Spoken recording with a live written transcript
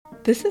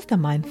This is the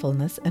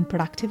Mindfulness and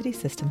Productivity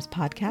Systems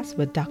podcast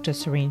with Dr.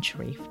 Sareen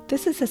Sharif.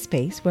 This is a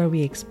space where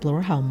we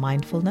explore how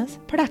mindfulness,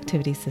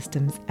 productivity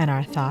systems, and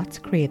our thoughts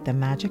create the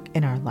magic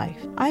in our life.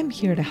 I'm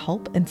here to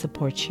help and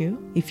support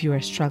you if you are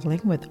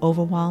struggling with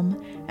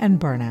overwhelm and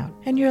burnout,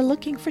 and you're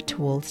looking for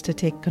tools to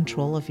take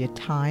control of your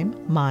time,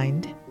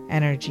 mind,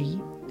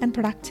 energy, and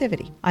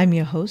productivity. I'm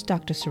your host,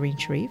 Dr. Sareen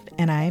Sharif,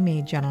 and I am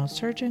a general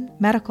surgeon,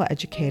 medical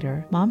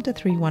educator, mom to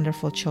 3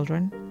 wonderful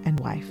children, and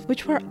wife,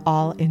 which were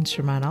all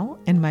instrumental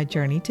in my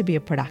journey to be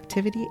a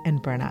productivity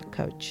and burnout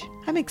coach.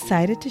 I'm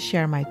excited to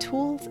share my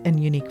tools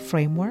and unique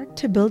framework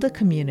to build a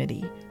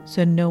community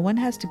so no one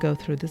has to go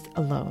through this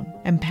alone,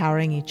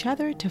 empowering each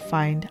other to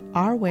find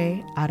our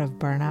way out of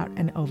burnout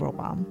and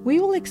overwhelm. We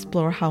will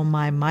explore how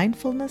my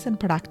mindfulness and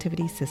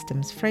productivity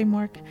systems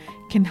framework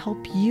can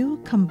help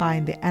you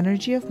combine the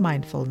energy of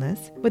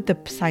mindfulness with the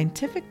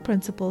scientific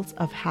principles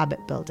of habit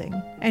building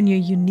and your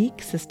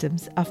unique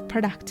systems of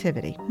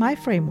productivity. My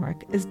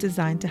framework is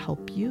designed to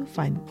help you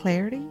find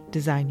clarity,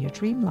 design your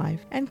dream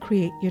life, and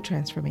create your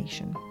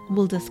transformation.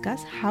 We'll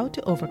discuss how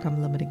to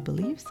overcome limiting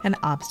beliefs and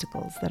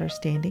obstacles that are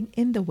standing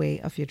in the way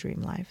of your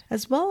dream life,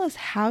 as well as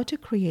how to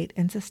create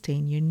and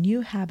sustain your new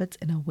habits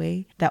in a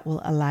way that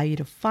will allow you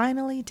to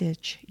finally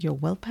ditch your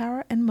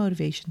willpower and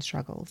motivation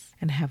struggles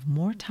and have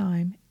more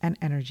time and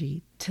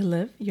energy to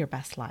live your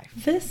best life.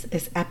 This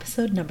is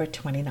episode number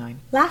 29.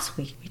 Last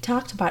week, we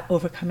talked about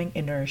overcoming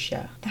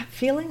inertia, that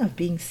feeling of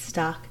being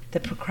stuck, the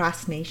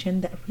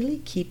procrastination that really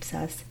keeps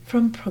us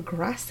from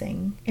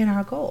progressing in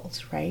our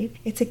goals, right?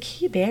 It's a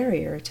key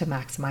barrier to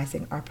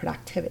maximizing our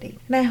productivity.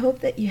 And I hope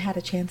that you had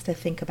a chance to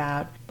think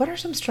about what are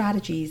some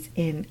strategies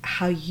in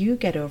how you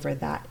get over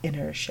that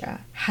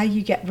inertia, how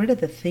you get rid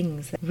of the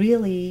things that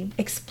really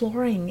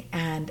exploring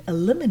and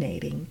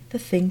eliminating the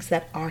things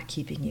that are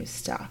keeping you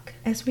stuck.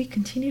 As we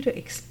continue to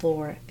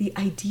explore the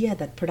idea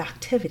that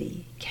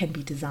productivity can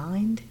be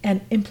designed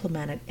and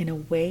implemented in a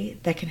way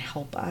that can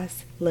help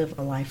us live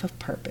a life of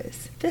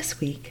purpose. This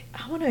week,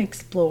 I want to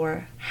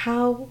explore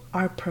how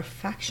our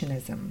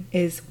perfectionism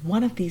is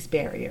one of these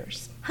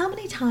barriers. How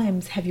many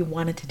times have you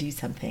wanted to do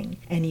something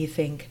and you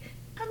think,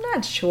 I'm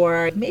not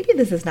sure, maybe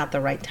this is not the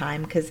right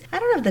time because I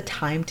don't have the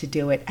time to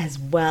do it as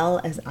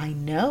well as I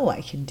know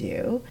I can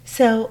do.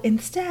 So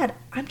instead,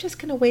 I'm just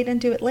going to wait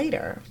and do it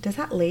later. Does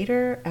that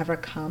later ever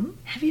come?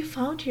 Have you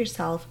found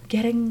yourself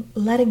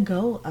letting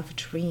go of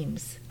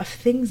dreams, of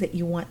things that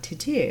you want to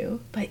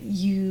do, but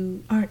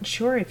you aren't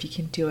sure if you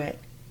can do it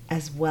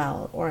as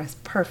well or as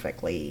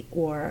perfectly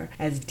or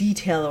as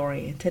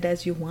detail-oriented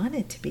as you want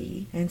it to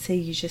be? And so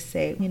you just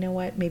say, you know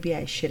what, maybe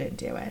I shouldn't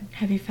do it.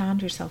 Have you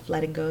found yourself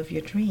letting go of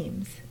your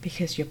dreams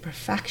because your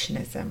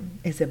perfectionism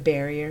is a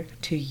barrier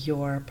to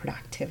your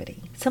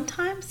productivity?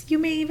 Sometimes you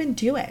may even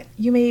do it.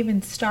 You may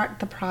even start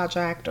the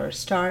project or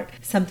start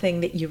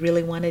something that you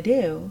really want to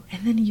do,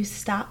 and then you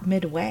stop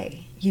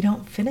midway. You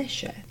don't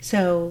finish it.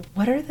 So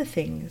what are the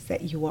things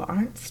that you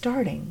aren't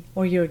starting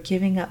or you're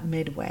giving up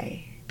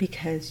midway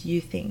because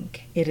you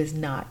think it is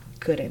not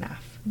good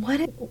enough?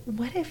 What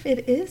if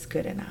it is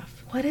good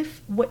enough? What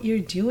if what you're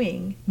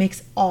doing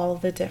makes all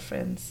the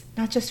difference,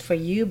 not just for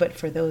you, but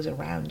for those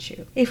around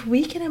you? If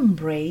we can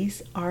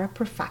embrace our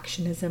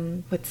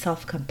perfectionism with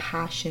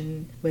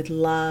self-compassion, with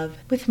love,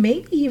 with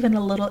maybe even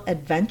a little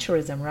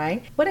adventurism,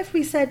 right? What if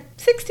we said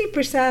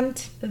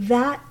 60%?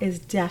 That is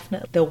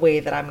definitely the way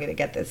that I'm going to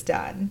get this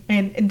done.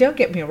 And don't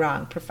get me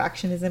wrong,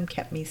 perfectionism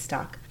kept me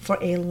stuck for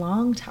a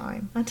long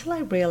time until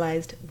I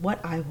realized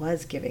what I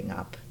was giving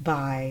up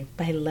by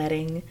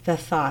letting the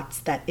thoughts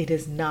that it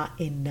is not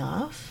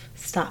enough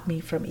stop me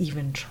from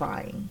even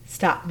trying,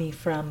 stop me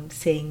from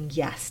saying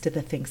yes to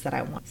the things that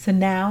I want. So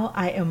now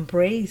I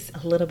embrace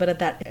a little bit of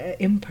that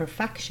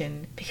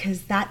imperfection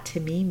because that to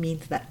me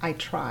means that I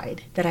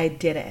tried, that I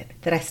did it,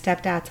 that I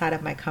stepped outside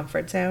of my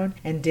comfort zone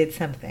and did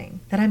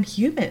something, that I'm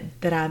human,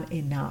 that I'm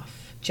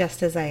enough,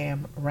 just as I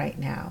am right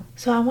now.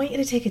 So I want you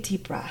to take a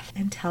deep breath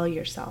and tell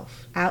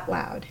yourself out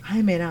loud,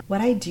 I'm enough.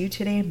 What I do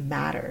today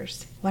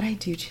matters. What I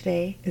do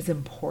today is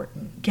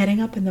important.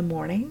 Getting up in the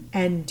morning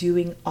and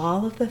doing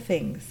all of the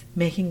things,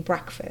 making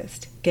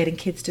breakfast, getting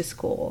kids to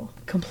school,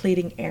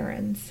 completing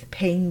errands,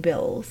 paying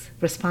bills,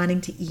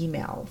 responding to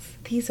emails.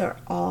 These are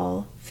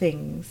all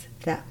things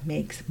that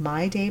makes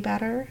my day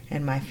better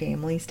and my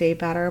family's day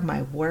better,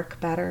 my work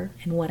better,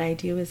 and what I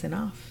do is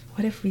enough.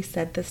 What if we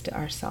said this to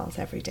ourselves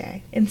every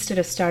day? Instead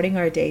of starting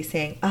our day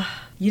saying,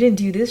 you didn't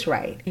do this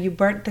right. You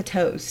burnt the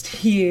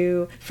toast.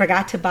 You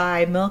forgot to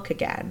buy milk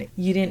again.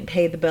 You didn't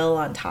pay the bill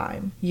on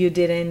time. You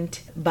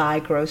didn't buy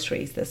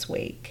groceries this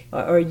week.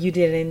 Or you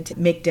didn't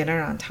make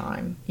dinner on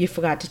time. You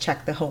forgot to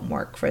check the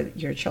homework for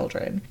your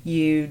children.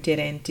 You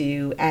didn't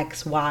do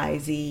X, Y,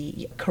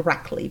 Z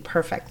correctly,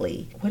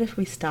 perfectly. What if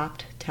we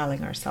stopped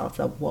telling ourselves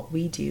that what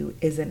we do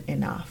isn't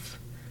enough?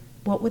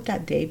 What would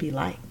that day be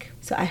like?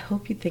 So I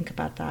hope you think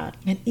about that.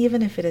 And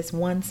even if it is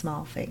one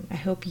small thing, I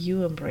hope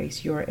you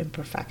embrace your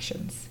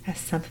imperfections as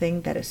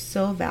something that is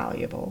so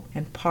valuable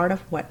and part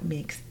of what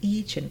makes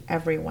each and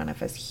every one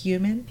of us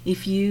human.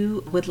 If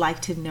you would like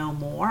to know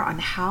more on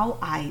how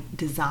I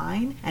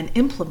design and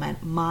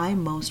implement my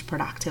most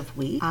productive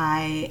week,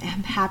 I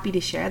am happy to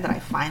share that I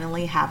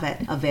finally have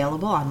it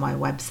available on my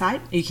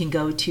website. You can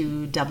go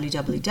to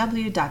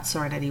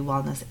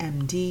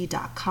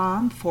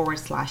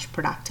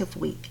www.serenitywellnessmd.com/productive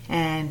week,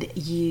 and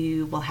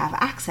you will have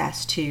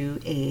access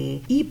to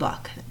a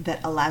ebook that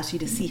allows you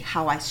to see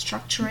how I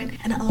structure it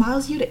and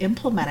allows you to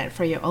implement it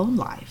for your own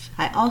life.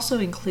 I also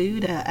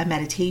include a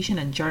meditation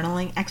and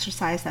journaling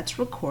exercise that's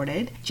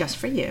recorded just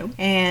for you,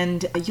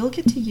 and you'll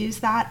get to use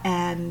that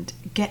and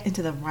get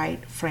into the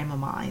right frame of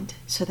mind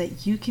so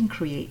that you can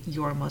create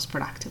your most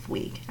productive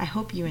week. I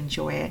hope you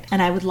enjoy it,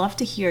 and I would love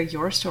to hear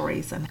your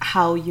stories on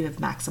how you have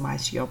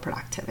maximized your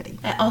productivity.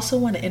 I also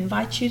want to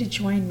invite you to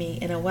join me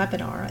in a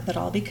webinar that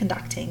I'll be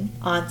conducting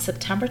on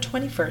September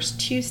 21st,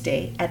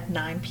 Tuesday at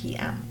 9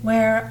 p.m.,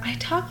 where I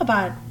talk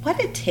about what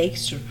it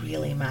takes to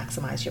really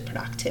maximize your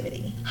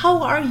productivity.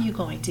 How are you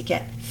going to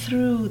get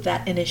through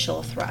that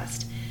initial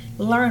thrust?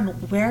 Learn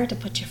where to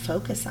put your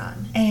focus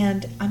on.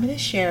 And I'm going to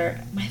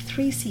share my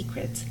 3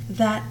 secrets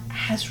that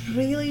has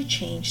really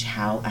changed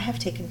how I have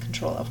taken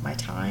control of my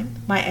time,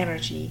 my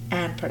energy,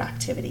 and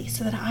productivity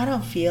so that I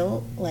don't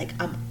feel like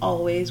I'm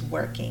always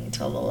working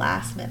till the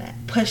last minute,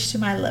 pushed to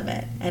my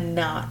limit, and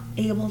not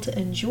able to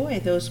enjoy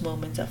those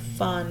moments of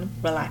fun,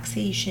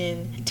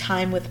 relaxation,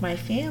 time with my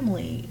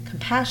family,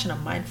 compassion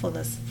and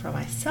mindfulness for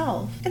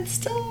myself, and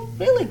still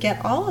really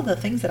get all of the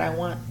things that I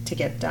want to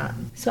get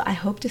done. So I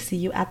hope to see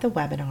you at the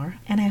webinar,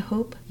 and I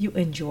hope you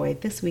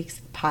enjoyed this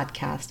week's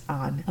podcast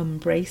on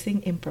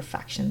embracing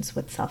imperfections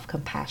with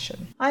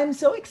self-compassion. I'm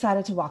so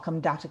excited to welcome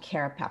Dr.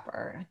 Kara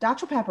Pepper.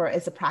 Dr. Pepper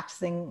is a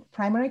practicing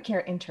primary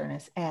care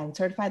internist and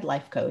certified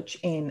life coach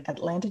in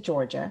Atlanta,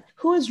 Georgia,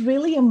 who has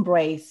really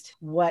embraced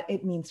what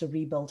it means to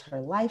rebuild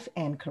her life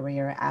and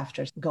career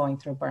after going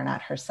through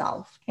burnout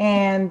herself.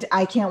 And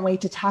I can't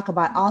wait to talk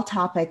about all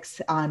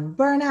topics on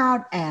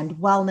burnout and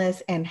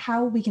wellness and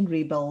how we can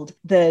rebuild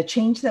the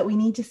change that we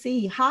need to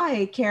see.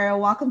 Hi, Kara.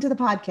 Welcome to the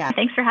podcast.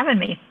 Thanks for having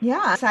me.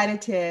 Yeah,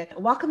 excited to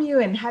welcome you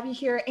and have you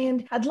here.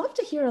 And I'd love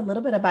to hear a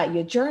little bit about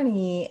your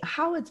journey,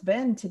 how it's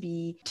been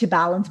to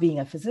balance being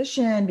a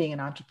physician, being an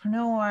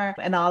entrepreneur,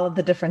 and all of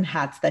the different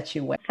hats that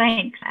you wear.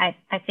 Thanks. I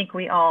think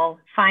we all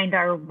find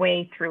our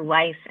way through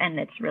life, and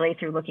it's really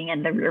through looking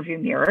in the rearview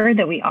mirror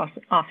that we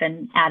also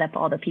often add up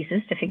all the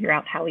pieces to figure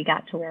out how we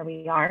got to where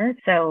we are.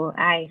 So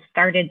I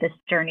started this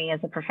journey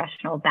as a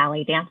professional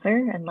ballet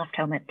dancer and left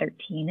home at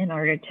 13 in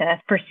order to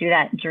pursue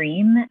that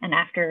dream. And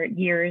after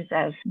years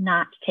of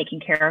not taking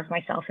care of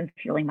myself and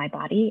fueling my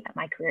body,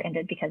 my career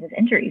ended because of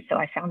injuries. So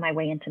I found my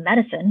way into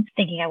medicine,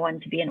 thinking I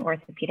wanted to be an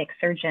orthopedic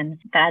surgeon.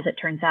 But as it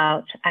turns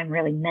out, I'm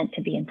really meant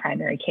to be in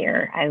primary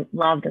care. I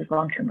love those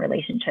long-term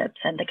relationships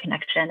and the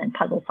connection and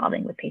puzzle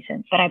solving with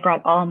patients. But I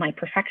brought all my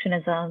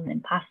perfectionism,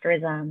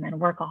 imposterism,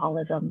 and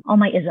workaholism, all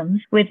my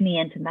isms, with me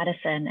into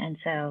medicine. And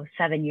so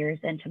 7 years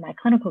into my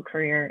clinical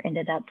career,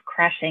 ended up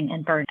crashing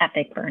and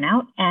epic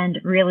burnout, and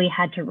really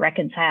had to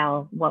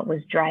reconcile what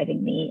was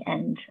driving me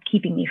and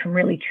keeping me from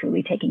really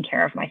truly taking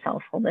care of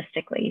myself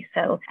holistically.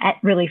 So it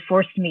really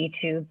forced me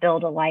to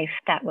build a life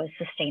that was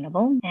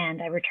sustainable.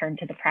 And I returned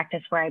to the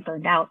practice where I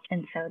burned out.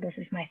 And so this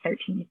is my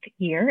 13th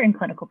year in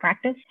clinical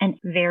practice, and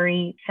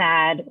very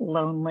sad,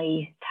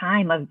 lonely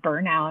time of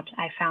burnout.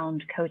 I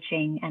found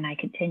coaching and I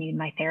continued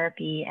my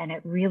therapy, and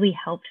it really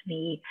helped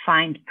me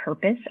find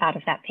purpose out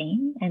of that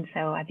pain. And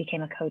so I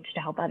became a coach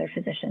to help other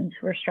physicians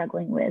who are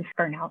struggling with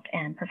burnout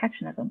and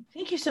perfectionism.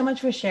 Thank you so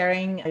much for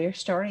sharing your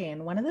story.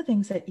 And one of the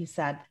things that you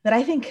said that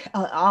I think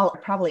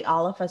probably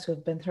all of us who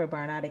have been through a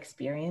burnout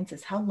experience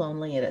is how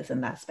lonely it is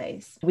in that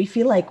space. We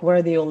feel like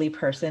we're the only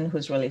person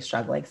who's really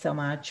struggling so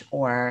much,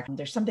 or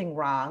there's something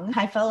wrong.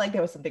 I felt like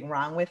there was something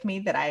wrong with me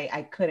that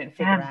I couldn't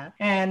figure out.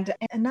 And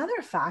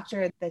another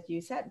factor that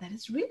you said that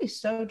is really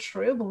so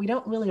true, but we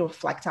don't really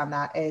reflect on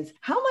that, is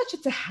how much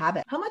it's a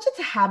habit,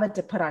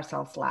 to put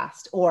ourselves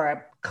last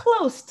or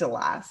close to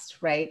last,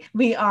 right?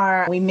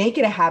 We make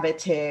it a habit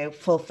to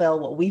fulfill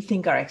what we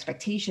think are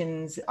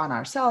expectations on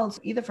ourselves,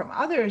 either from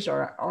others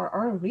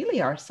or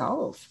really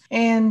ourselves.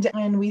 And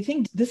we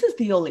think this is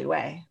the only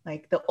way.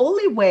 Like the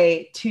only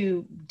way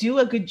to do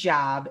a good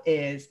job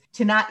is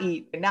to not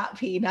eat, not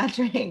pee, not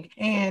drink,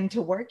 and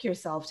to work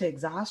yourself to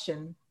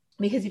exhaustion.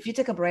 Because if you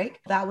took a break,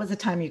 that was a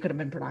time you could have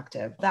been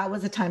productive. That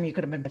was a time you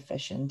could have been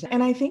efficient.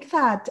 And I think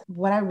that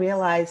what I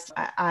realized,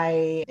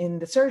 in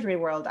the surgery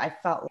world, I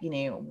felt,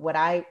 what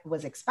I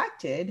was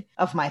expected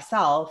of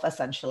myself,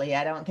 essentially.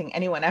 I don't think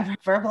anyone ever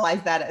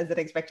verbalized that as an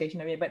expectation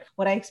of me, but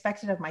what I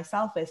expected of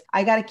myself is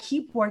I got to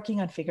keep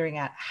working on figuring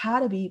out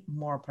how to be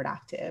more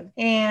productive.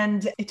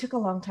 And it took a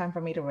long time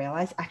for me to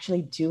realize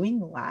actually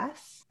doing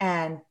less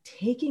and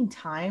taking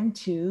time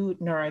to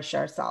nourish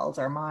ourselves,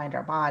 our mind,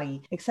 our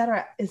body,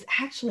 etc., is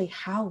actually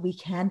how we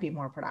can be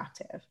more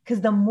productive.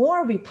 Because the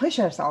more we push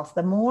ourselves,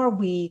 the more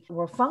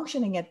we're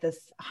functioning at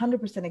this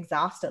 100%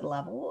 exhausted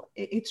level,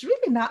 it's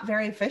really not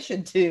very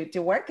efficient to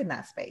work in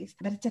that space.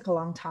 But it took a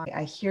long time.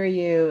 I hear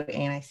you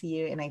and I see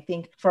you. And I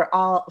think for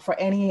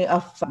any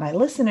of my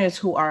listeners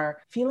who are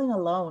feeling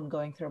alone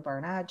going through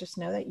burnout, just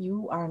know that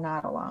you are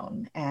not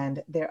alone.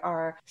 And there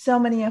are so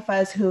many of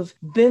us who've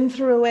been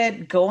through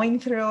it, going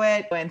through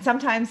it, and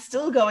sometimes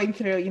still going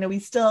through, we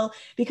still,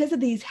 because of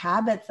these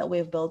habits that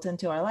we've built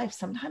into our life,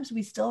 sometimes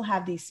we still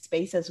have these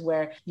spaces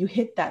where you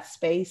hit that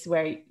space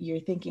where you're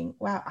thinking,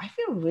 wow, I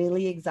feel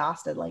really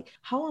exhausted. Like,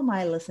 how am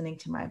I listening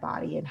to my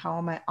body and how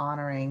am I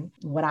honoring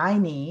what I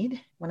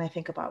need when I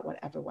think about what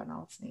everyone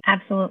else needs?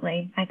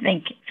 Absolutely. I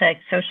think the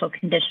social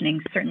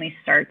conditioning certainly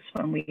starts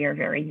when we are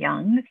very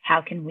young.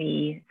 How can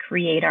we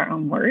create our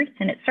own worth?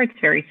 And it starts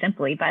very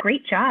simply, but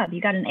great job.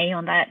 You got an A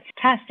on that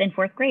test in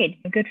fourth grade.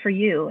 Good for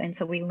you. And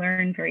so we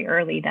learn very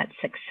early that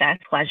success,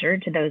 pleasure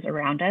to those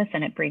around us,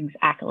 and it brings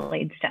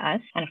accolades to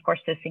us. And of course,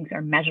 those things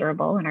are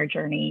measurable in our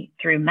journey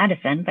through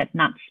medicine, but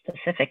not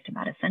specific to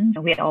medicine.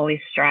 We always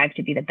strive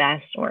to be the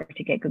best or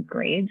to get good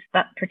grades,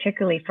 but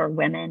particularly for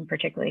women,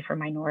 particularly for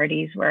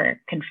minorities, where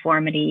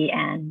conformity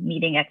and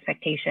meeting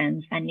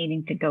expectations and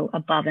needing to go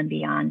above and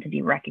beyond to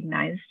be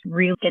recognized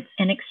really gets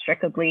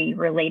inextricably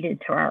related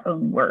to our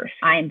own worth.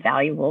 I am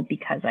valuable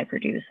because I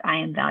produce. I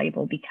am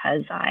valuable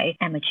because I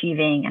am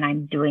achieving and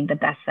I'm doing the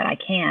best that I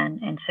can.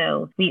 And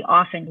so we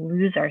often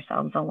lose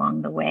ourselves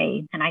along the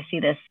way. And I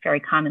see this very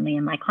commonly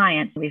in my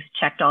clients. We've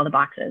checked all the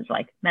boxes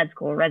like med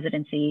school,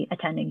 residency,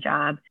 attending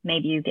job.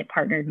 Maybe you get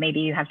partnered, maybe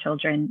you have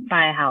children,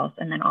 buy a house.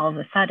 And then all of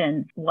a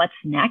sudden, what's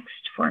next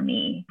for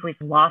me? We've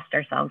lost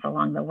ourselves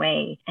along the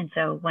way. And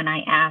so when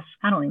I ask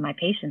not only my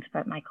patients,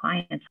 but my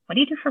clients, what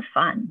do you do for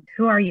fun?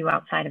 Who are you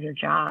outside of your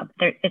job?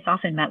 It's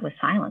often met with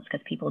silence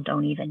because people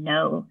don't even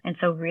know. And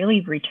so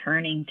really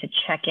returning to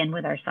check in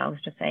with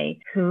ourselves to say,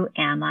 who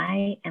am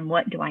I and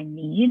what do I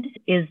need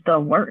is the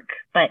work.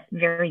 But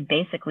very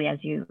basically, as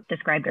you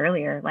described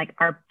earlier, like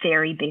our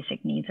very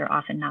basic needs are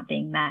often not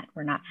being met.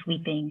 We're not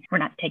sleeping. We're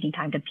not taking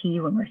time to pee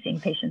when we're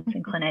seeing patients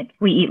in clinic.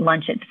 We eat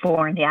lunch at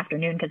 4 in the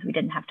afternoon because we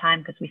didn't have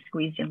time because we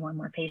squeezed in one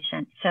more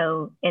patient.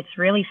 So it's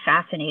really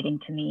fascinating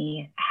to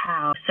me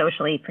how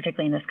socially,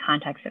 particularly in this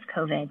context of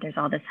COVID, there's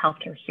all this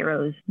healthcare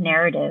heroes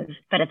narrative,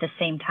 but at the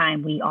same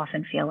time, we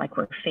often feel like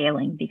we're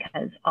failing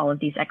because all of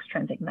these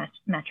extrinsic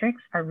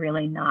metrics are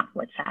really not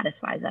what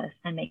satisfies us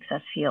and makes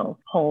us feel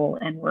whole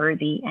and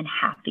worthy and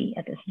happy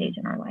at this stage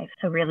in our life.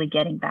 So really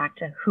getting back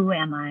to who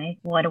am I?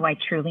 What do I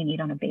truly need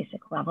on a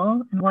basic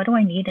level? And what do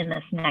I need in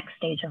this next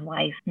stage of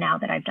life now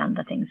that I've done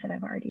the things that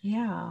I've already done?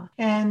 Yeah.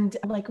 And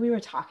like we were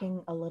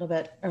talking a little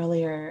bit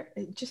earlier,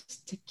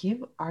 just to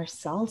give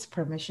ourselves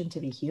permission to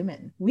be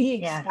human. We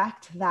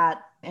expect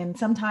that. And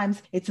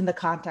sometimes it's in the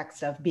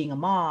context of being a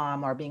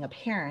mom or being a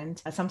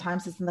parent.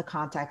 Sometimes it's in the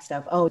context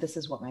of, oh, this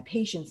is what my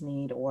patients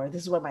need, or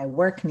this is what my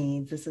work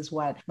needs. This is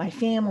what my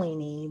family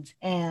needs.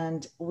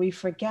 And we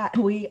forget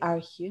we are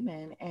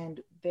human, and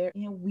there,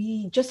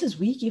 we just as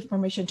we give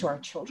permission to our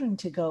children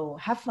to go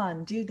have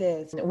fun, do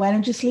this. Why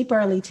don't you sleep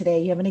early today?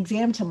 You have an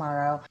exam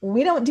tomorrow.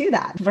 We don't do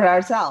that for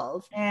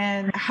ourselves.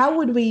 And how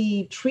would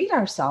we treat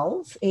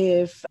ourselves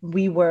if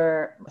we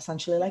were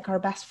essentially like our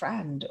best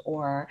friend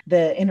or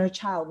the inner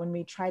child when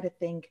we try to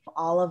think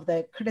all of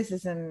the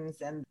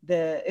criticisms and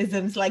the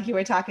isms like you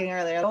were talking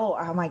earlier?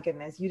 Oh my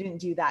goodness, you didn't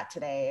do that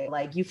today.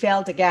 Like you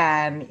failed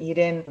again. You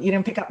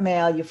didn't pick up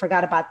mail. You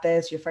forgot about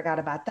this. You forgot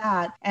about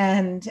that.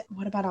 And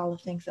what about all the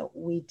things that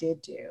we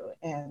did do?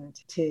 And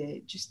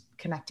to just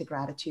connect to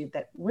gratitude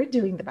that we're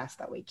doing the best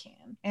that we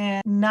can.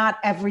 And not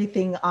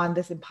everything on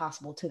this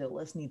impossible to-do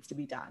list needs to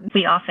be done.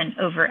 We often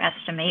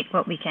overestimate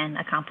what we can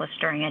accomplish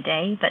during a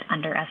day, but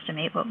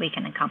underestimate what we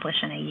can accomplish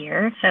in a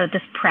year. So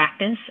this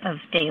practice of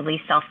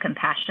daily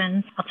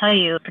self-compassion, I'll tell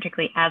you,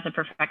 particularly as a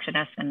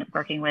perfectionist and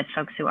working with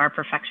folks who are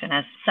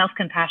perfectionists,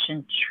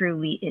 self-compassion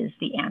truly is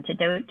the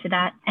antidote to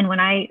that. And when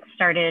I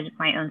started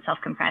my own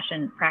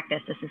self-compassion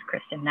practice, this is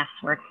Kristen Neff's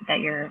work that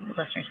your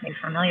listeners may be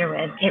familiar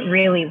with,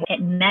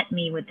 it met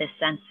me with this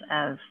sense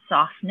of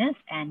softness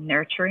and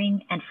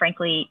nurturing, and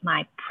frankly,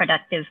 my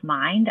productive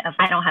mind of,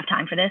 I don't have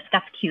time for this.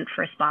 That's cute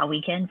for a spa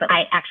weekend, but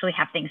I actually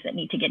have things that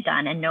need to get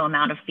done, and no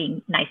amount of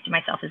being nice to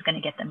myself is going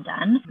to get them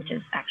done, which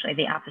is actually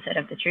the opposite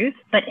of the truth.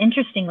 But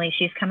interestingly,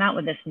 she's come out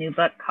with this new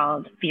book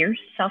called Fierce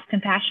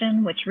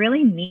Self-Compassion, which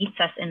really meets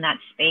us in that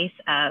space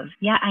of,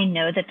 yeah, I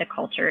know that the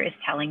culture is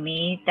telling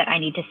me that I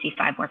need to see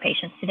 5 more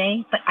patients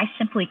today, but I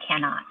simply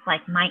cannot.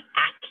 Like, my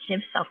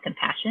active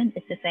self-compassion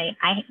is to say,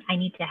 I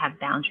need to have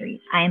boundaries.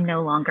 I am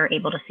no longer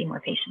able to see more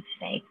patients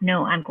today.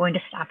 No, I'm going to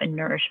stop and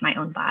nourish my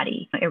own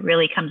body. It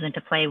really comes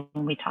into play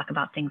when we talk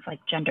about things like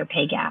gender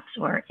pay gaps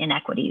or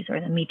inequities or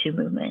the Me Too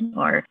movement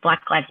or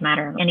Black Lives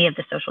Matter, any of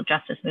the social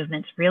justice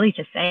movements, really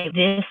to say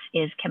this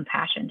is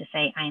compassion, to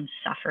say I am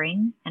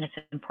suffering and it's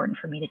important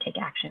for me to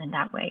take action in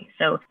that way.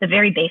 So the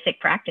very basic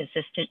practice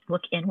is to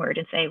look inward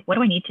and say, what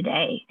do I need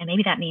today? And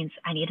maybe that means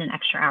I need an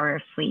extra hour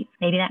of sleep.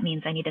 Maybe that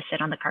means I need to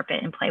sit on the carpet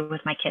and play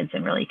with my kids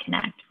and really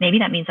connect. Maybe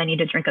that means I need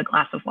to drink a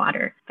glass of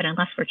water, but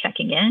unless we're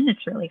checking in,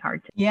 it's really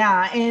hard to.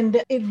 Yeah.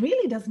 And it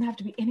really doesn't have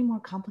to be any more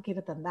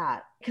complicated than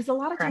that. Because a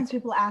lot of times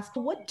Correct. people ask,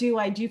 what do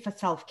I do for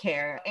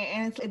self-care?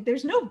 And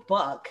there's no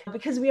book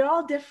because we're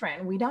all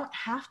different. We don't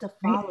have to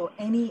follow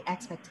any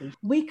expectation.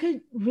 We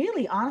could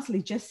really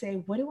honestly just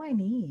say, what do I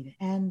need?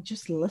 And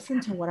just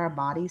listen to what our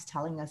body's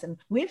telling us. And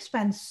we've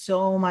spent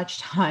so much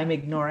time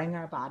ignoring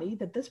our body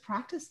that this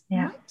practice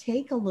might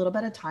take a little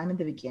bit of time in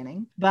the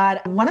beginning.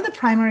 But one of the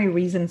primary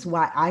reasons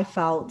why I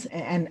felt,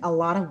 and a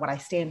lot of what I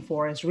stand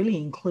for is really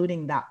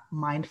including that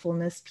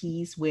mindfulness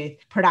piece with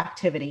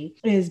productivity,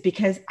 is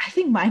because I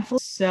think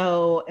mindfulness is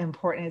so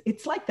important.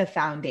 It's like the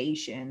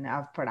foundation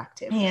of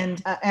productivity.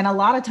 And a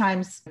lot of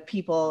times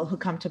people who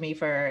come to me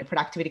for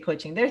productivity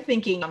coaching, they're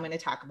thinking I'm going to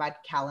talk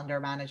about calendar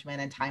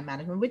management and time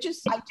management, which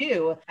is I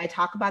do. I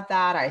talk about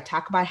that. I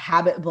talk about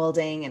habit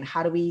building and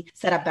how do we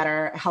set up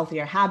better,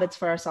 healthier habits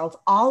for ourselves.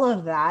 All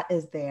of that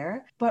is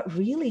there. But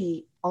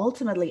really,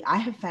 ultimately, I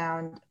have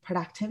found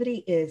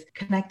productivity is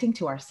connecting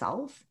to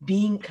ourselves,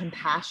 being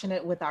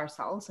compassionate with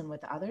ourselves and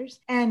with others,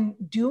 and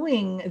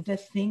doing the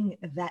thing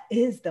that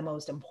is the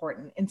most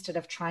important instead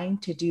of trying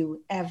to do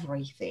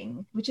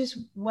everything, which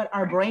is what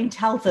our brain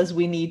tells us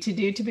we need to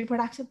do to be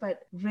productive.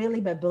 But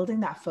really, by building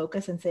that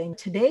focus and saying,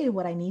 today,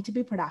 what I need to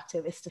be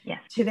productive is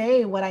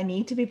today, what I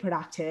need to be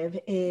productive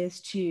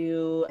is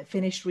to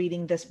finish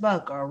reading this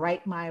book or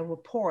write my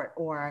report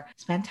or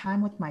spend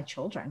time with my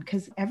children.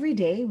 Because every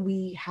day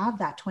we have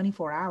that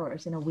 24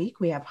 hours. In a week,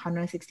 we have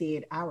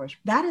 168 hours.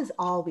 That is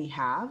all we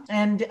have.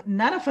 And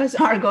none of us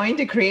are going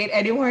to create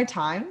any more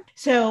time.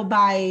 So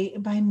by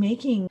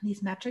making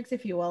these metrics,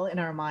 if you will, in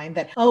our mind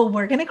that, oh,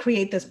 we're going to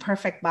create this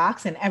perfect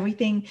box and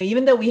everything,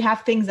 even though we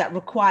have things that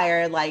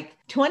require like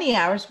 20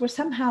 hours, we're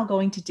somehow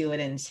going to do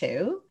it in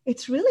 2.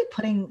 It's really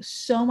putting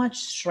so much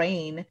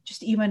strain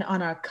just even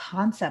on our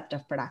concept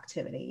of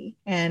productivity.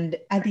 And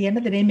at the end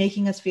of the day,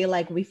 making us feel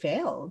like we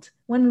failed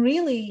when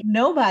really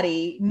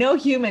no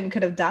human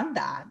could have done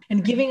that.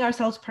 And giving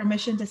ourselves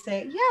permission to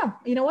say, yeah,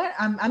 you know what,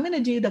 I'm going to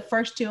do the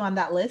first 2 on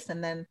that list.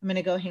 And then I'm going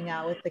to go hang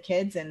out with the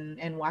kids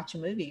and watch a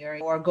movie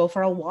or go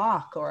for a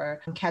walk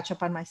or catch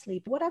up on my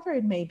sleep, whatever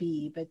it may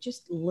be. But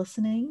just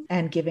listening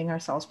and giving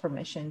ourselves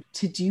permission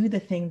to do the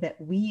thing that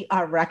we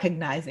are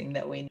recognizing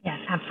that we need. Yes,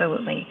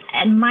 absolutely.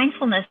 And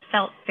mindfulness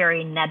felt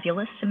very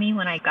nebulous to me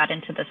when I got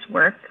into this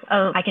work.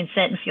 Oh, I can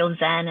sit and feel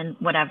zen and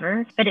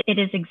whatever. But it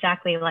is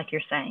exactly like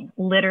you're saying,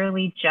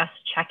 literally just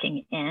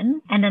checking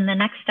in. And then the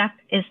next step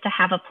is to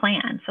have a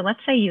plan. So let's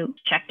say you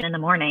checked in the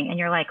morning and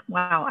you're like,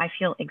 wow, I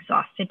feel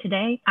exhausted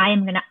today. I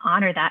am going to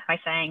honor that by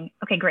saying,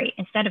 okay, great.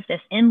 Instead of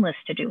this endless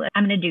to-do list,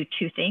 I'm going to do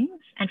 2 things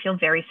and feel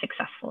very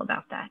successful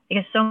about that.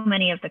 Because so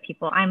many of the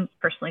people I'm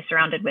personally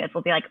surrounded with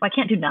will be like, well, I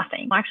can't do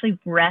nothing. Well, actually,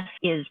 rest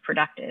is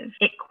productive.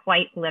 It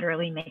quite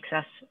literally makes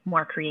us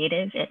more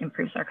creative. It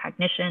improves our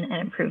cognition. It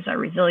improves our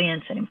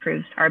resilience. It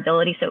improves our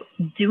ability. So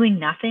doing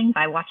nothing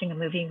by watching a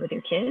movie with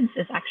your kids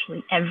is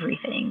actually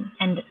everything.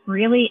 And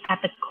really at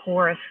the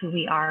core of who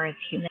we are as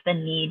humans, the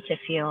need to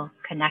feel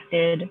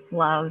connected,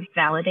 loved,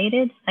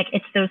 validated. Like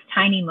it's those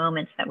tiny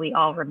moments that we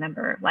all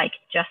remember, like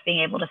just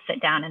being able to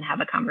sit down and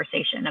have a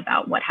conversation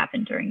about what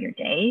happened during your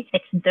day.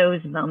 It's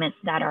those moments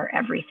that are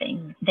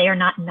everything. They are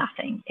not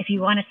nothing. If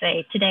you want to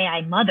say, today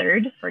I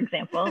mothered, for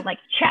example, like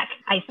check,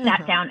 I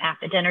sat down at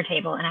the dinner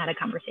table and had a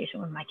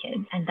conversation with my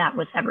kids, and that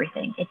was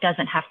everything. It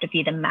doesn't have to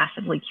be the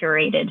massively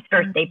curated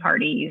birthday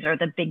parties or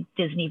the big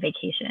Disney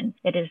vacation.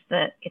 It's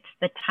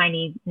the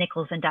tiny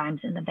nickels and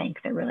dimes in the bank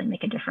that really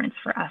make a difference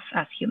for us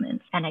as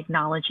humans, and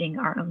acknowledging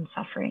our own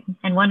suffering.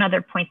 And one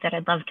other point that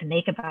I'd love to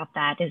make about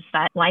that is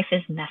that life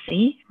is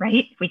messy,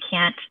 right? We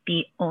can't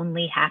be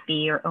only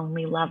happy or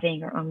only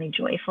loving or only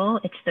joyful.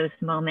 It's those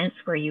moments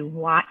where you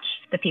watch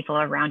the people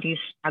around you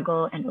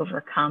struggle and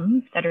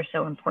overcome that are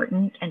so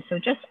important. And so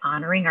just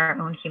honoring our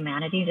own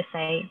humanity to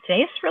say,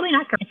 today is really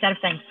not great, instead of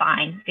saying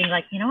fine, being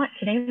like, you know what,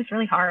 today was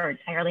really hard.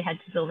 I really had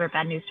to deliver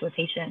bad news to a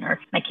patient, or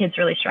my kid's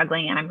really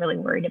struggling and I'm really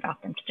worried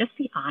about them. To just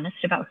be honest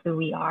about who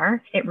we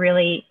are, it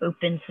really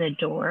opens the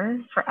door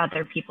for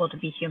other people to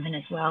be human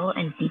as well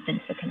and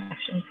deepens the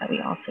connections that we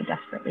all so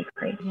desperately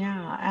crave.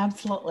 Yeah,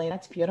 absolutely.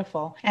 That's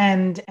beautiful.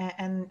 And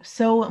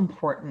so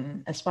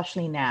important,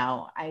 especially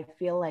now. I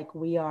feel like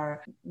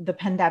the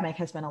pandemic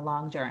has been a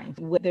long journey.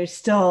 There's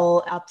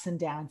still ups and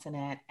downs in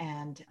it.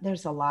 And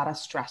there's a lot of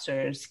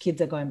stressors.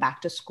 Kids are going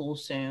back to school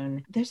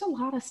soon. There's a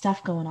lot of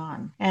stuff going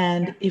on.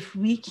 And if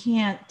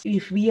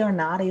we are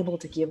not able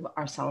to give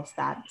ourselves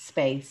that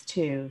space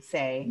to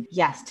say,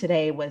 yes,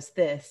 today was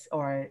this,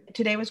 or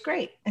today was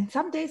great. And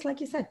some days,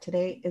 like you said,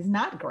 today is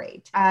not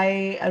great.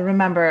 I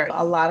remember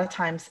a lot of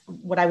times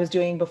what I was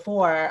doing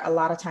before, a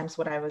lot of times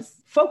what I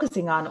was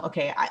focusing on,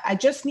 okay, I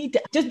just need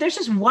to, there's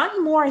just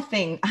one more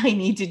thing I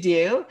need to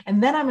do.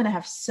 And then I'm going to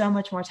have so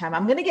much more time.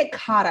 I'm going to get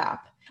caught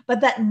up.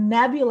 But that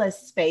nebulous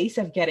space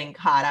of getting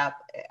caught up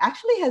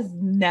actually has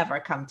never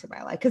come to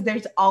my life because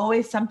there's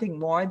always something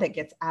more that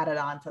gets added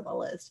onto the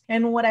list.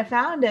 And what I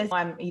found is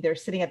I'm either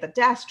sitting at the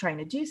desk trying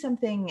to do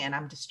something and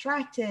I'm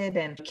distracted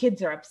and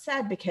kids are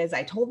upset because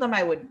I told them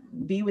I would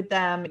be with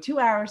them 2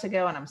 hours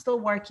ago and I'm still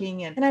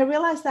working. And I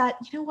realized that,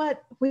 you know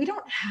what, we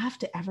don't have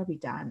to ever be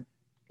done.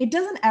 It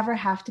doesn't ever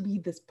have to be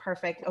this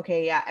perfect,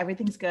 okay, yeah,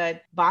 everything's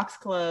good, box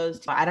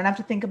closed, I don't have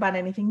to think about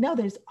anything. No,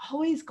 there's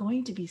always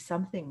going to be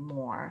something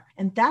more.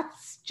 And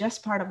that's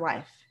just part of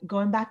life.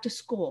 Going back to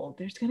school,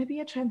 there's going to be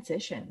a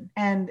transition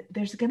and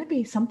there's going to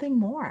be something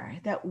more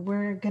that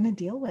we're going to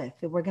deal with,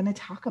 that we're going to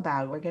talk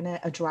about, we're going to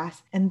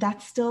address. And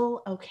that's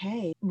still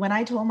okay. When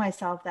I told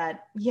myself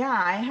that, yeah,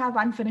 I have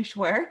unfinished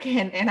work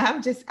and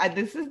I'm just,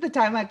 this is the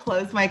time I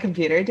close my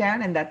computer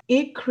down, and that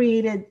it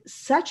created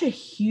such a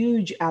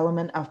huge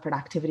element of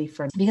productivity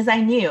for me because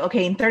I knew,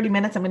 okay, in 30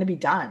 minutes, I'm going to be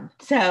done.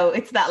 So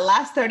it's that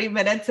last 30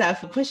 minutes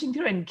of pushing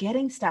through and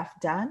getting stuff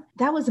done.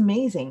 That was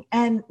amazing.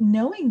 And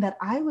knowing that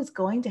I was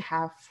going to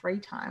have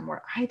free time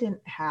where I didn't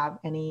have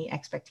any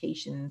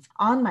expectations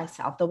on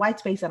myself, the white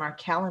space on our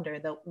calendar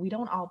that we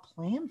don't all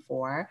plan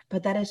for,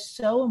 but that is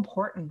so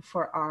important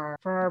for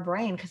our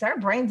brain, because our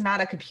brain's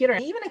not a computer.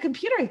 Even a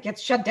computer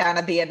gets shut down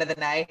at the end of the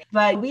night,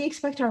 but we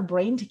expect our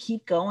brain to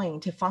keep going,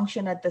 to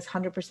function at this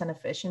 100%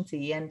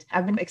 efficiency. And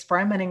I've been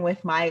experimenting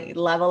with my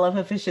level of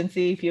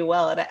efficiency, if you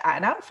will.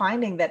 And I'm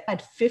finding that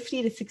at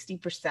 50 to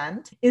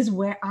 60% is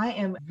where I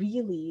am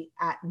really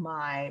at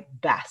my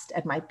best,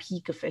 at my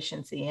peak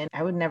efficiency. And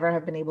I would never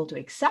have been able to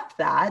accept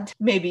that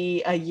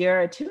maybe a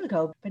year or two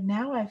ago. But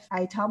now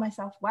I tell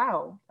myself,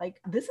 wow, like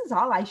this is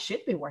all I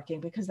should be working,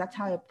 because that's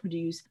how I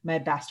produce my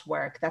best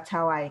work. That's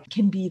how I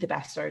can be the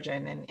best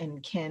surgeon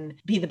and can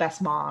be the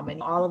best mom,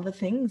 and all of the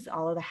things,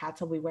 all of the hats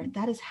that we wear.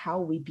 That is how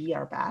we be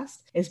our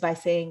best, is by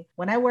saying,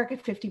 when I work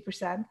at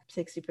 50%,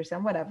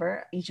 60%,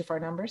 whatever, each of our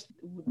numbers,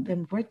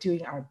 then we're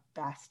doing our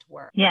best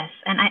work. Yes.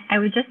 And I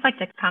would just like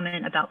to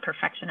comment about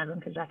perfectionism,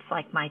 because that's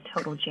like my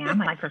total jam.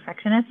 My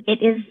perfectionist.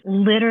 It is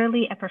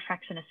literally a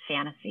perfectionist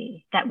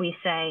fantasy that we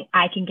say,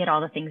 I can get all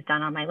the things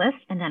done on my list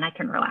and then I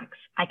can relax.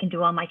 I can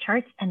do all my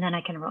charts and then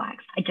I can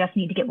relax. I just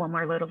need to get one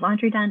more load of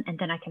laundry done and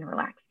then I can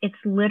relax. It's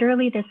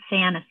literally this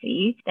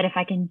fantasy that if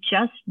I can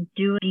just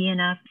be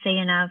enough, say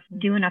enough,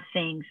 do enough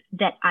things,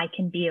 that I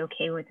can be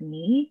okay with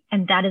me.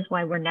 And that is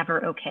why we're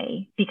never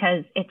okay,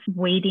 because it's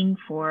waiting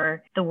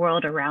for the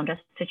world around us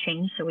to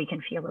change so we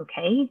can feel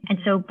okay. And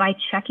so by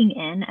checking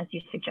in, as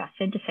you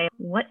suggested, to say,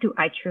 what do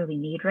I truly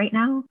need right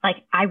now? Like,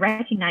 I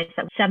recognize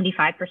that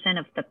 75%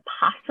 of the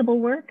possible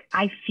work,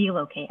 I feel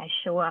okay. I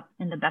show up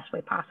in the best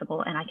way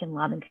possible and I can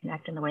love and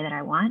connect in the way that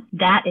I want.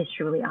 That is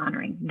truly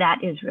honoring.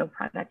 That is real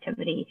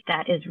productivity.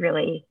 That is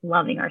really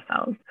loving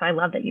ourselves. So I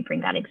love that you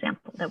bring that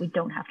example, that we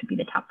don't have to be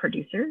the top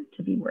producer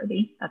to be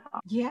worthy. That's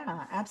all.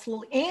 Yeah,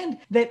 absolutely. And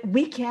that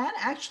we can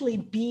actually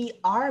be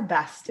our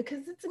best,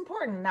 because it's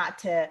important not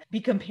to be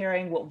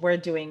comparing what we're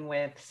doing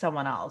with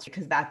someone else,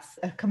 because that's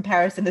a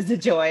comparison is a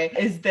joy,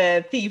 is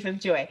the thief of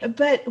joy.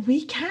 But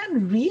we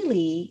can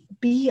really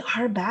be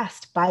our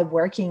best by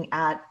working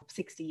at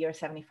 60 or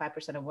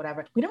 75% of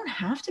whatever. We don't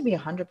have to be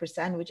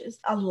 100%, which is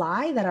a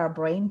lie that our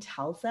brain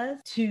tells us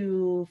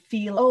to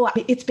feel, oh,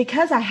 it's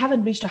because I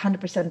haven't reached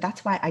 100%.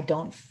 That's why I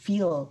don't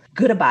feel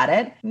good about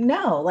it.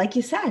 No, like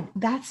you said,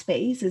 that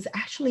space is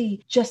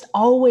actually just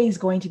always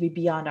going to be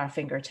beyond our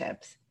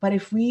fingertips. But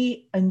if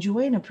we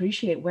enjoy and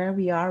appreciate where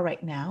we are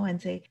right now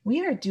and say,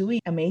 we are doing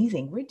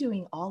amazing, we're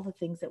doing all the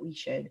things that we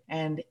should,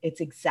 and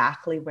it's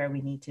exactly where we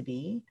need to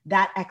be,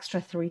 that extra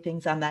 3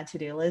 things on that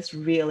to-do list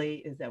really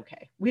is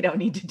okay. We don't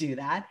need to do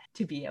that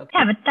to be okay.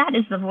 Yeah, but that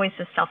is the voice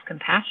of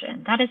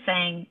self-compassion. That is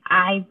saying,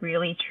 I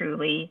really,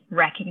 truly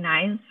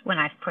recognize when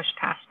I've pushed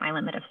past my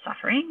limit of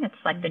suffering. It's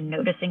like the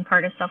noticing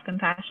part of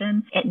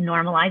self-compassion. It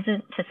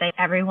normalizes to say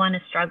everyone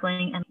is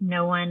struggling and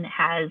no one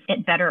has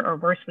it better or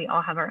worse. We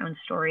all have our own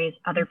stories.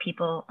 Other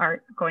people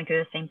are going through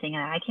the same thing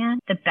that I can.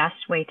 The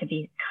best way to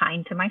be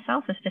kind to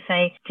myself is to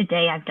say,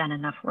 today I've done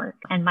enough work,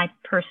 and my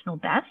personal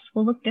best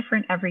will look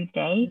different every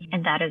day,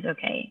 and that is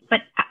okay.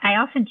 But I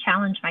often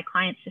challenge my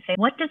clients to say,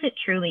 what does it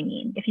truly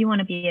mean? If you want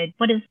to be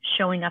what is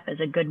showing up as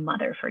a good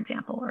mother, for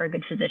example, or a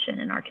good physician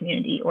in our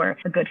community, or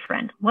a good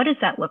friend, what does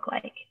that look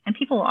like? And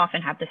people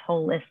often have this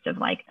whole list of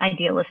like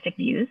idealistic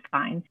views,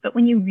 fine. But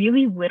when you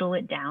really whittle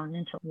it down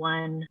into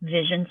one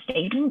vision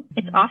statement,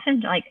 it's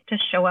often like to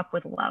show up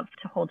with love,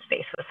 to hold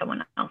space with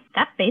someone else.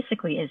 That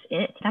basically is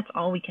it. That's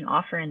all we can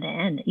offer in the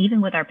end.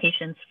 Even with our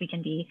patients, we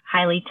can be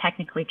highly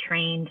technically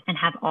trained and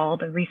have all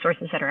the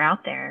resources that are out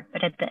there.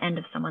 But at the end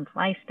of someone's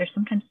life, there's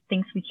sometimes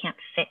things we can't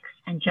fix.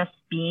 And just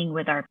being being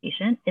with our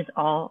patient is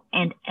all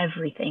and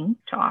everything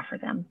to offer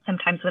them.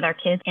 Sometimes with our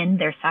kids in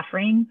their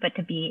suffering, but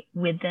to be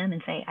with them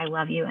and say, I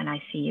love you and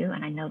I see you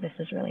and I know this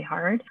is really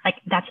hard. Like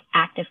that's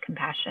active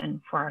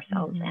compassion for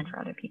ourselves and for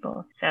other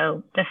people.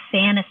 So the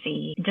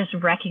fantasy, just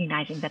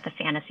recognizing that the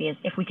fantasy is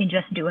if we can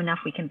just do enough,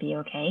 we can be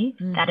okay.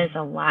 That is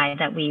a lie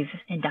that we've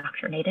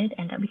indoctrinated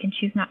and that we can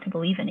choose not to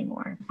believe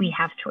anymore. We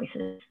have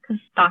choices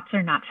because thoughts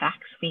are not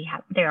facts.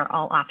 They are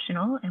all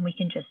optional and we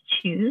can just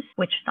choose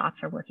which thoughts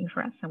are working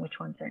for us and which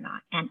ones are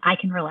not. And I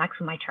can relax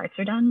when my charts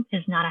are done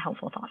is not a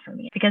helpful thought for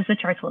me because the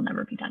charts will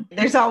never be done.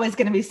 There's always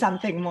going to be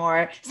something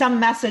more, some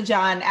message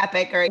on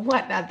Epic or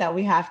whatnot that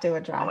we have to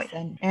address. Always.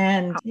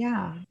 And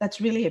yeah,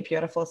 that's really a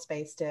beautiful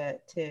space to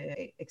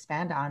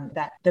expand on,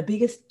 that the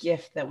biggest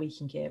gift that we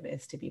can give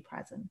is to be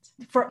present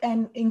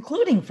and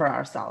including for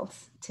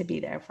ourselves, to be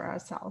there for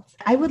ourselves.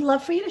 I would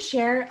love for you to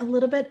share a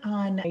little bit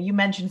on, you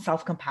mentioned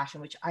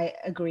self-compassion, which I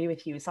agree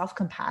with you.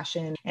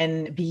 Self-compassion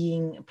and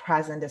being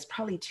present is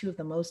probably two of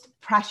the most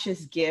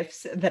precious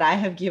gifts that I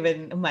have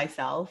given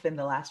myself in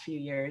the last few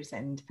years.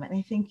 And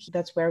I think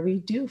that's where we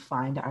do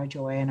find our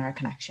joy and our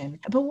connection.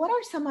 But what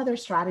are some other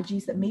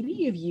strategies that maybe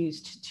you've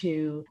used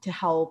to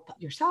help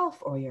yourself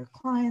or your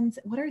clients?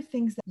 What are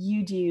things that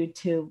you do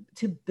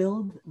to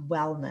build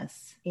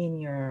wellness in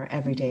your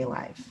everyday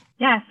life?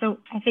 Yeah, so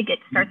I think it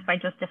starts by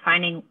just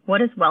defining what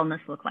does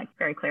wellness look like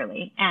very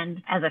clearly.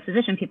 And as a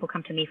physician, people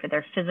come to me for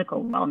their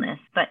physical wellness,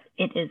 but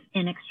it is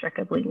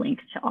inextricably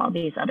linked to all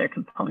these other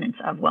components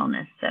of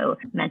wellness. So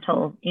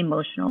mental,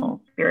 emotional,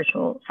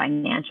 spiritual,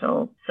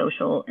 financial,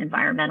 social,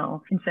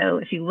 environmental. And so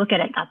if you look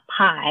at a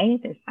pie,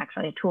 there's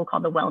actually a tool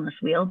called the wellness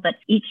wheel, but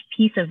each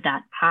piece of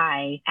that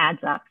pie adds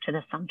up to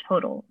the sum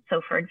total.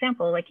 So for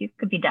example, like you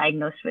could be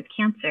diagnosed with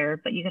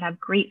cancer, but you could have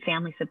great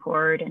family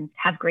support and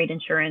have great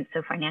insurance.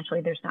 So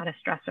financially, there's not a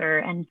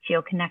stressor and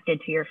feel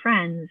connected to your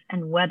friends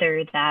and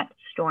weather that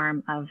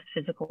storm of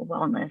physical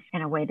wellness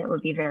in a way that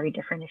would be very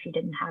different if you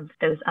didn't have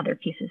those other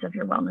pieces of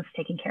your wellness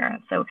taken care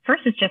of. So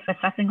first is just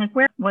assessing like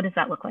what does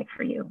that look like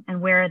for you and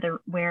where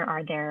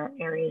are there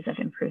areas of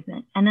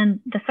improvement? And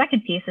then the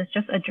second piece is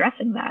just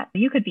addressing that.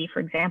 You could be, for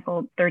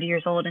example, 30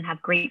 years old and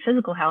have great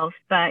physical health,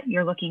 but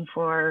you're looking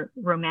for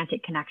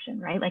romantic connection,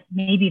 right? Like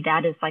maybe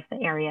that is like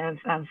the area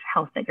of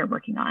health that you're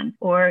working on.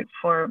 Or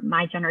for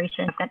my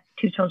generation, I've got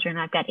 2 children,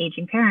 I've got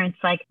aging parents,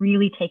 like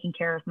really taking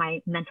care of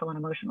my mental and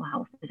emotional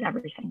health is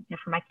everything.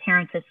 For my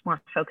parents, it's more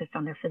focused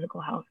on their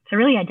physical health. So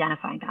really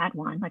identifying that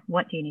one, like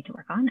what do you need to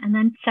work on? And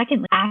then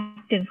secondly,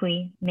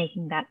 actively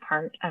making that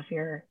part of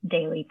your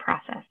daily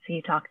process. So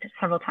you talked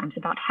several times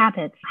about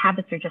habits.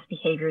 Habits are just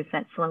behaviors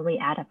that slowly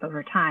add up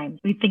over time.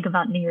 We think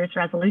about New Year's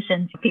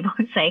resolutions. People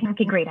would say,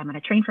 okay, great, I'm going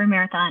to train for a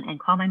marathon and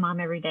call my mom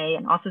every day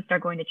and also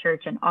start going to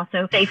church and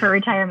also save for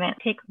retirement.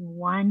 Pick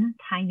one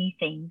tiny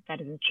thing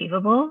that is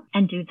achievable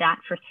and do that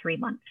for 3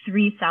 months,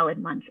 3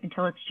 solid months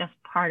until it's just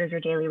part of your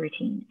daily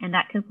routine. And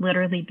that could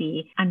literally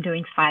be, I'm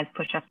doing 5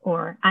 push-ups,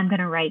 or I'm going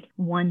to write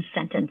 1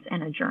 sentence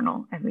in a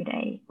journal every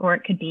day. Or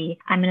it could be,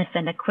 I'm going to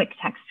send a quick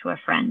text to a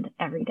friend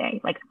every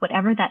day. Like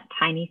whatever that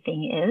tiny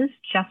thing is,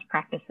 just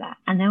practice that.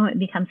 And then when it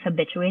becomes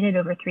habituated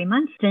over 3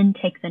 months, then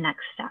take the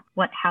next step.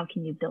 How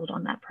can you build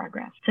on that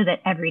progress so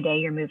that every day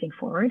you're moving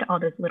forward? All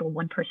those little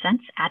 1%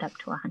 add up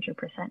to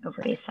 100%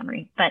 over a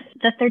summary. But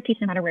the third piece,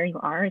 no matter where you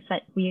are, is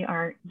that we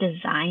are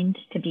designed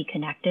to be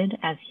connected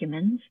as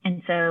humans.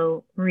 And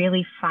so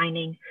really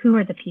finding who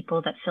are the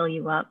people that fill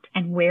you up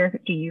and where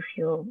do you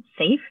feel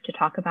safe to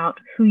talk about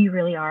who you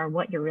really are,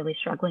 what you're really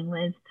struggling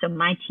with. So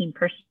my team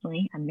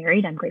personally, I'm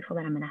married. I'm grateful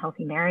that I'm in a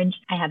healthy marriage.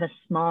 I have a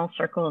small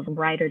circle of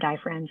ride or die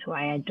friends who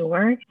I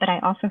adore, but I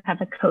also have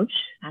a coach,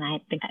 and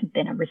I think I've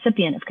been a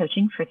recipient of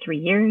coaching for 3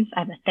 years. I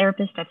have a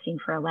therapist I've seen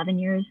for 11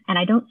 years, and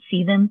I don't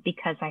see them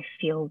because I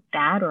feel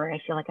bad or I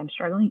feel like I'm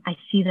struggling. I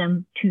see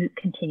them to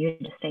continue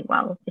to stay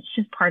well. It's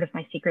just part of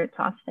my secret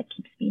sauce that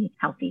keeps me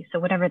healthy. So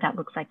whatever that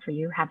looks like for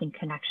you, having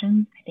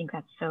connections, I think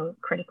that's so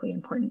critically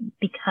important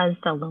because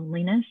the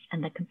loneliness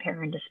and the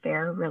compare and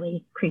despair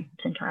really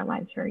creeps into our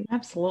lives very.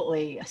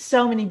 Absolutely.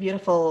 So many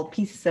beautiful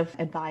pieces of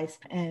advice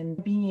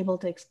and being able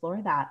to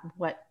explore that.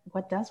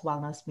 What does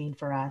wellness mean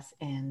for us?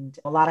 And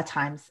a lot of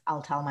times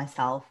I'll tell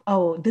myself,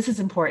 oh, this is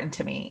important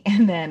to me.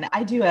 And then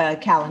I do a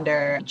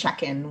calendar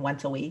check-in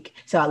once a week.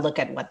 So I look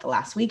at what the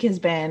last week has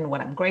been,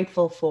 what I'm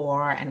grateful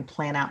for, and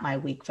plan out my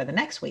week for the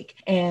next week.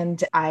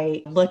 And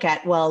I look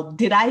at, well,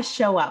 did I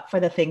show up for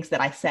the things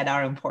that I said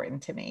are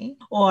important to me?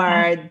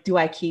 Or do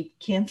I keep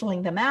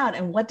canceling them out?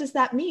 And what does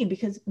that mean?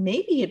 Because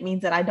maybe it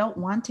means that I don't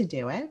want to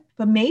do it,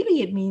 but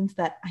maybe it means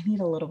that I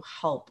need a little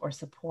help or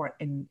support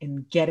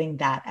in getting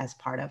that as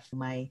part of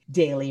my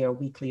daily or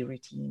weekly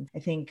routine. I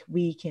think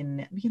we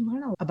can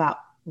learn about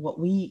what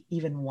we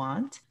even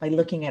want by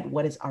looking at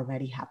what is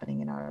already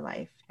happening in our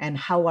life and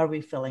how are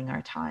we filling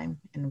our time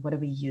and what are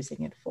we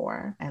using it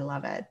for. I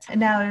love it. And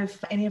now,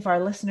 if any of our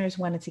listeners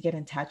wanted to get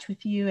in touch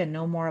with you and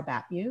know more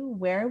about you,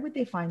 where would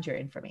they find your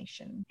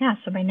information? Yeah,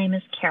 so my name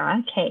is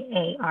Kara,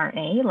 Kara,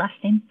 last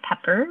name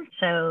Pepper.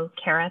 So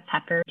Kara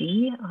Pepper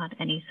D on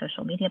any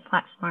social media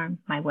platform.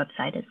 My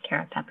website is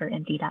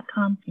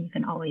karapeppermd.com. And you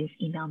can always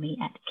email me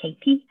at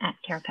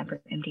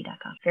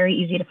kp@karapeppermd.com. Very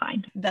easy to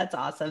find. That's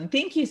awesome.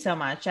 Thank you so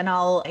much. And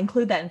I'll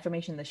include that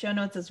information in the show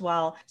notes as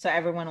well, so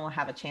everyone will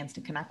have a chance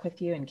to connect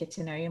with you and get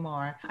to know you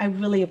more. I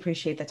really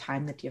appreciate the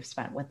time that you've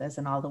spent with us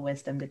and all the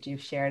wisdom that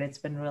you've shared. It's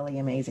been really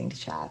amazing to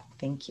chat.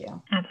 Thank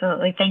you.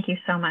 Absolutely. Thank you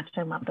so much.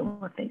 I love the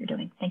work that you're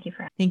doing. Thank you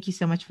for Thank you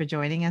so much for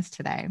joining us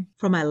today.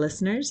 For my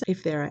listeners,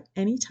 if there are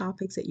any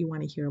topics that you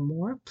want to hear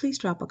more, please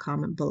drop a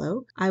comment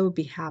below. I would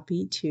be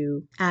happy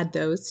to add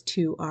those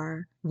to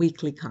our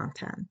weekly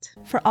content.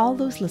 For all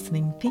those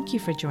listening, thank you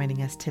for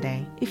joining us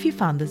today. If you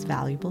found this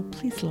valuable,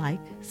 please like,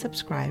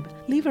 subscribe,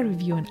 leave a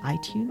review on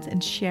iTunes,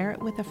 and share it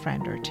with a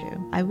friend or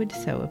two. I would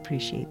so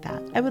appreciate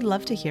that. I would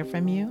love to hear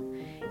from you.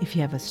 If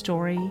you have a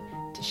story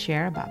to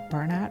share about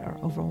burnout or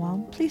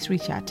overwhelm, please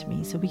reach out to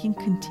me so we can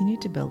continue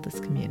to build this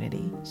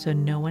community so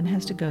no one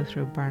has to go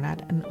through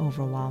burnout and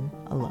overwhelm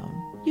alone.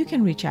 You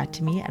can reach out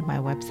to me at my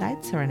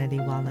website,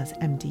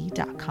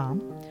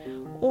 serenitywellnessmd.com,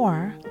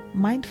 or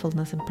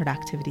Mindfulness and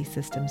Productivity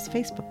Systems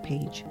Facebook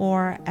page,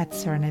 or at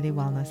Serenity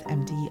Wellness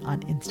MD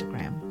on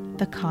Instagram.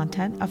 The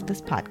content of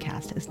this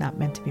podcast is not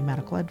meant to be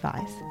medical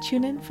advice.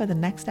 Tune in for the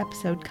next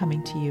episode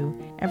coming to you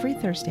every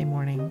Thursday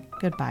morning.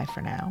 Goodbye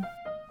for now.